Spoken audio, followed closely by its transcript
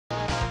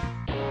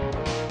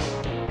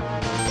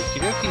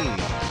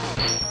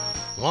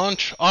dokie.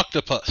 Launch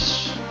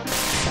Octopus.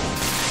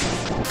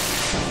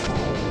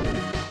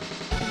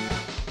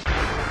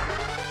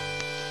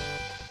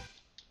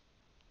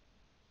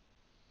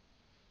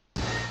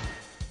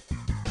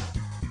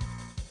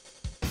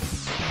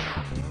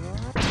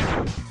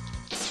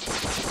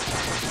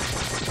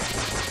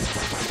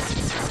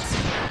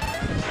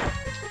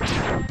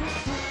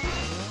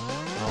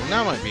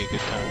 Now might be a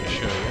good time to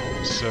show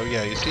you. So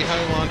yeah, you see how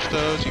you launch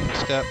those? You can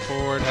step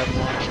forward, have them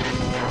launch 2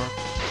 more,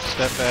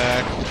 step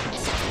back.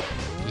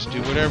 Just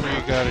do whatever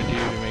you gotta do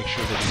to make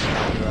sure that you're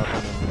not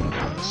dropping them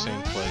in the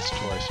same place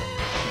twice on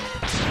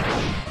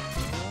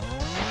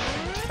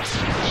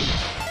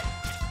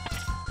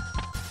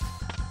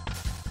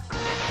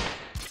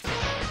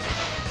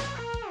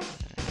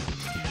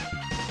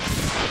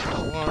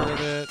your water a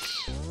bit.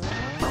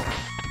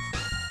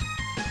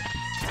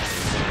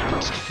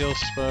 Just kill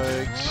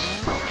spikes.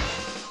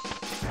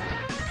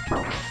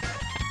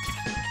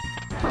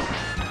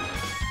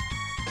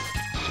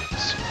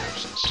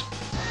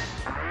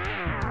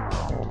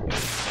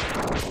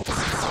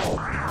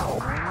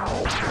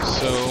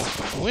 So,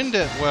 wind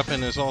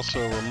weapon is also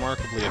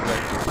remarkably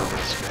effective for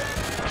this guy.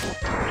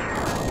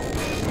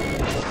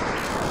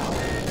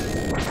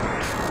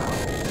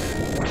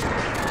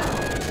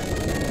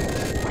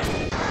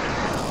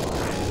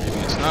 Maybe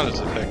it's not as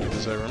effective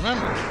as I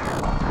remember.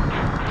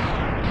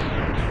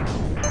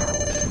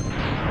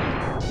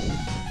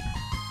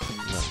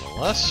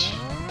 Nonetheless.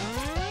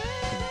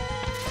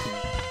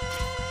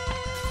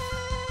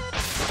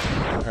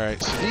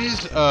 Alright, so these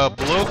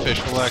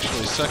blowfish will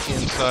actually suck you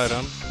inside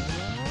them.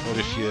 But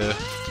if you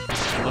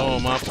blow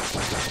them up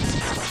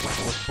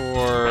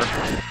before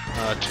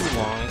too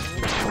long,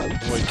 you can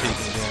avoid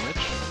taking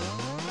damage.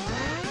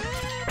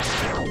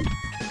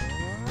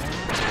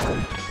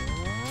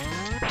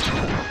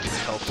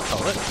 Health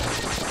pellet.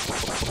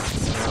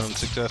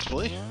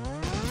 Unsuccessfully.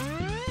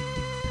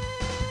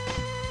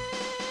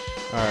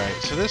 Alright,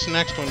 so this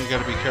next one you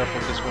gotta be careful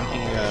because when he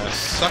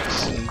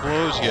sucks and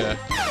blows you,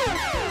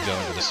 you go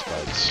into the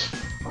spikes.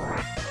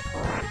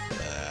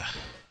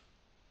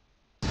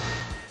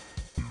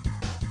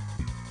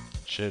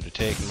 Should have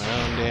taken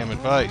my own damn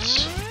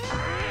advice.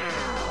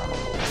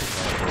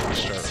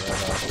 Start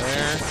right off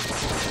there.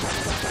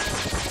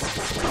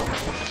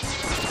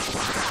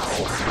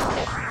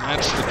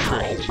 That's the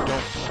trick, is you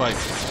don't fight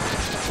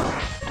him.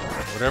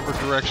 Whatever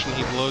direction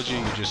he blows you,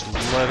 you just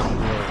let him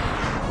blow you.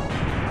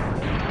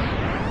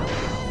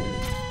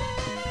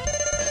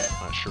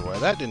 Not sure why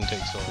that didn't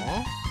take so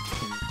long.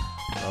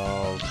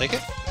 I'll take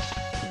it.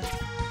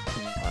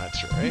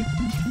 That's right.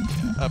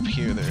 Yeah, up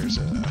here there's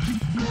a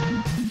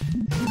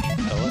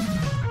pellet.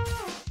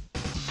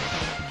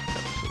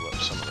 Gotta fill up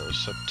some of those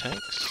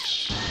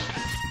sub-tanks.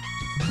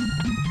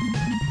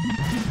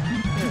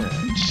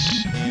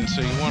 Alright, and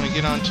so you want to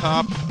get on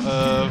top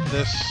of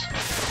this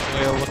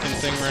whale-looking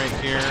thing right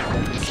here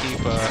and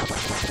keep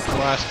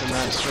blasting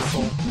that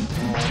circle,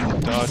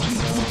 dodging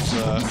those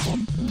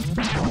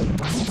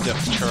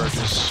depth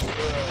charges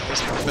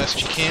as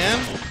best you can.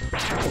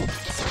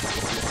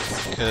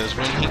 Because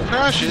when he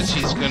crashes,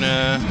 he's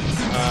gonna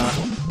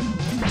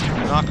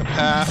knock a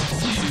path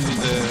to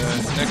the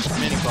next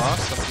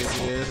mini-boss. I'll give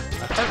you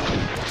a heart.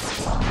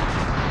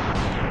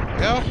 There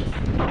we go.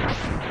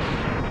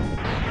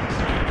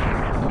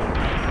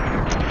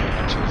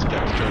 To his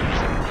depth charges.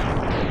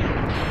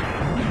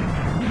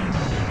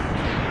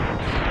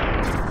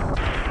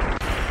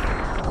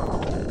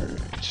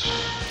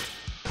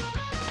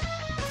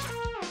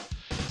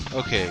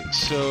 Okay,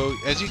 so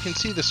as you can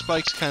see, the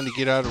spikes kind of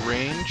get out of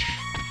range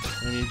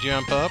when you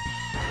jump up.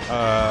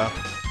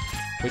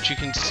 But you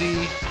can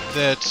see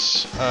that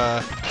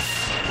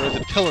where the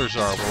pillars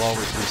are will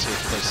always be a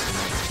safe place to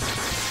land.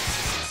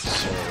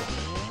 So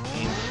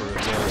aim for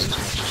those as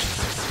much as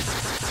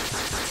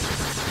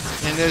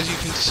you can. And as you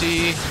can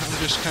see, I'm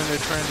just kind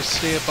of trying to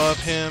stay above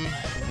him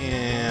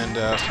and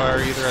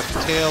fire either at the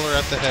tail or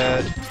at the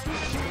head.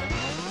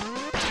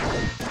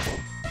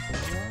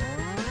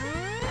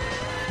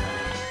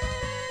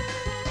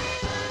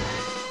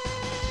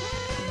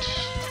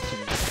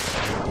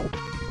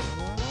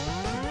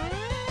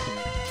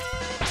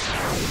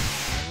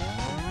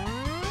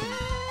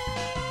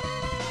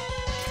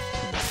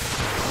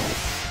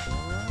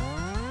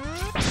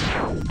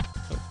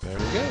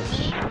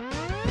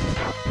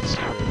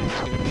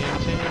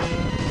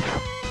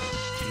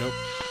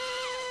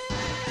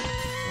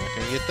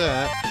 Get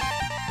that.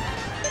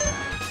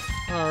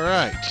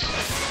 Alright.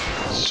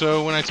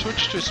 So when I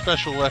switch to a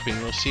special weapon,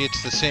 you'll see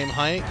it's the same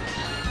height.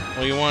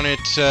 Well, you want it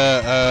 2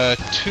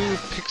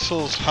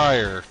 pixels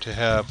higher to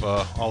have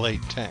all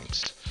 8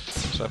 tanks.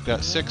 So I've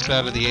got 6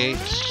 out of the 8,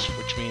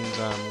 which means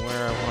I'm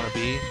where I want to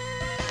be.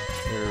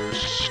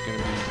 There's going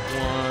to be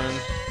 1 on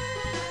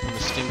the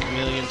Sting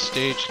Chameleon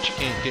stage that you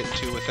can't get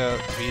to without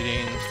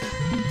beating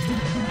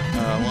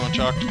Launch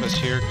Octopus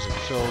here, because it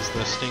fills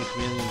the Sting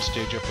Chameleon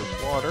stage up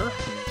with water.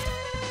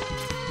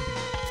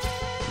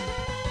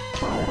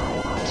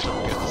 So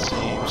we get the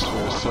same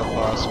sort of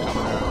sub-boss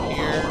coming out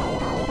here.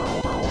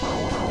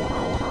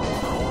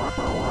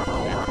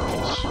 There it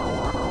goes.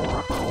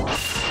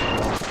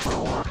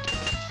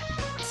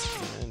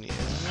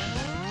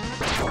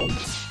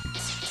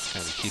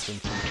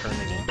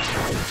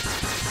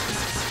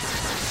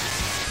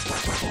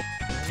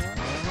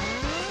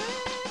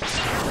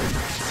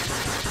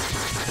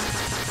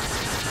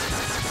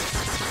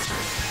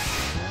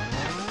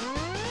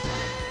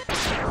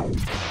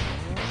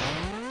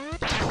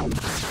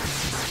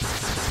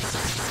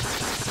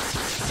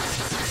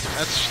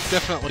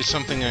 definitely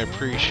something I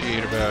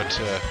appreciate about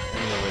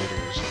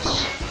emulators, is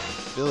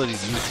the ability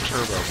to use the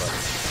turbo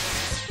button.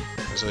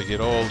 As I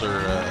get older,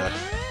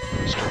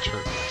 it starts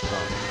hurting my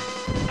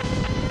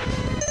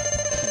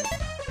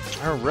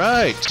thumb.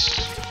 Alright!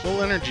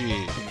 Full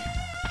energy.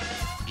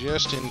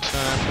 Just in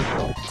time for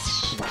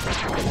the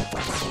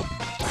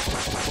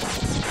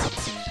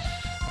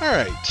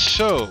Alright,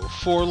 so,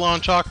 for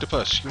Launch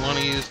Octopus, you want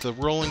to use the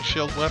rolling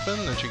shield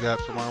weapon that you got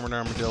from Armored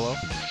Armadillo.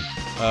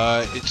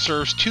 It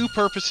serves two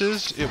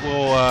purposes. It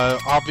will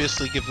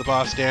obviously give the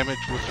boss damage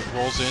if it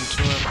rolls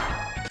into him,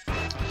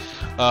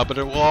 but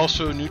it will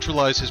also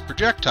neutralize his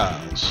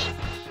projectiles,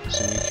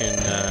 so you can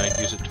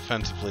use it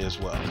defensively as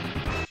well.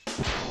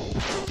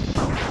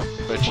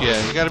 But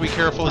yeah, you gotta be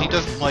careful. He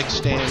doesn't like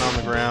staying on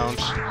the ground.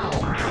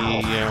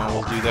 He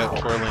will do that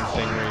twirling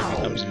thing where he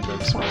becomes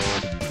invincible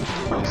and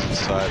goes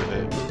inside of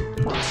it.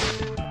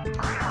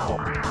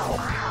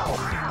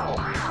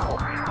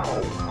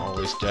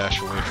 Always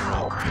dash away from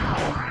it.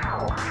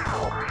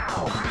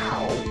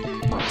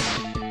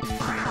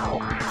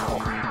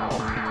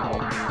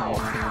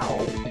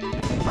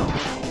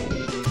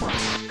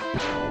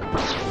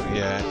 So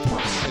yeah,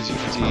 as you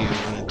can see,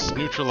 when it's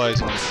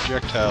neutralizing the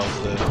projectiles,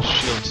 the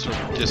shield sort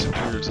of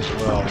disappears as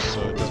well,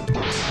 so it doesn't get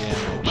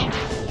any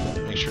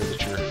damage. Make sure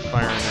that you're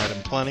firing at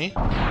him plenty.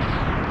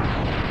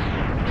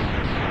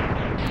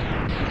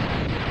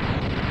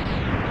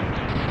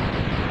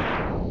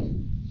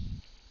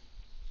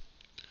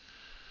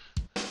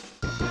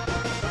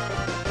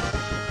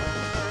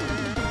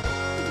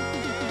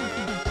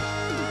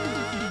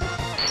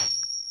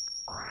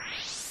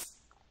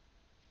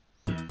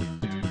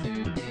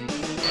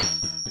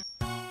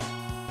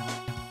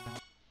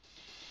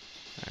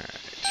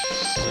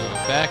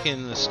 Back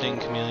in the Sting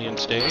Chameleon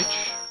stage.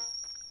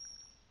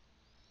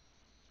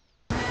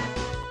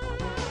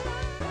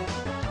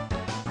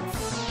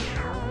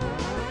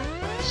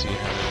 See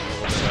how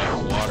there's a little bit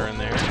of water in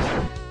there.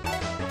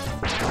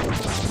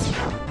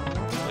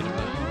 Like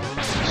the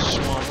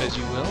swamp, as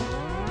you will.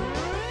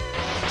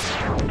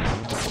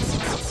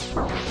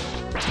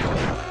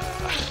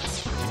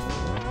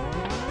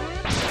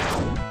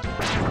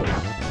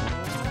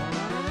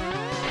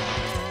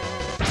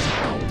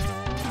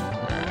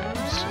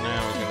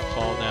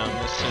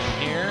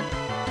 Here.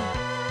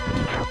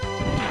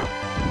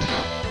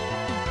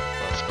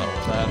 Let's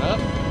bubble that up.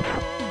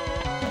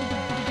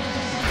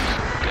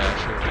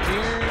 Dash over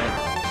here.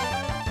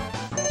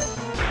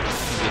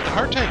 Get the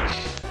heart tank.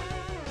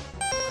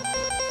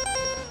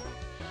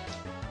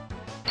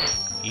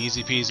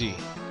 Easy peasy.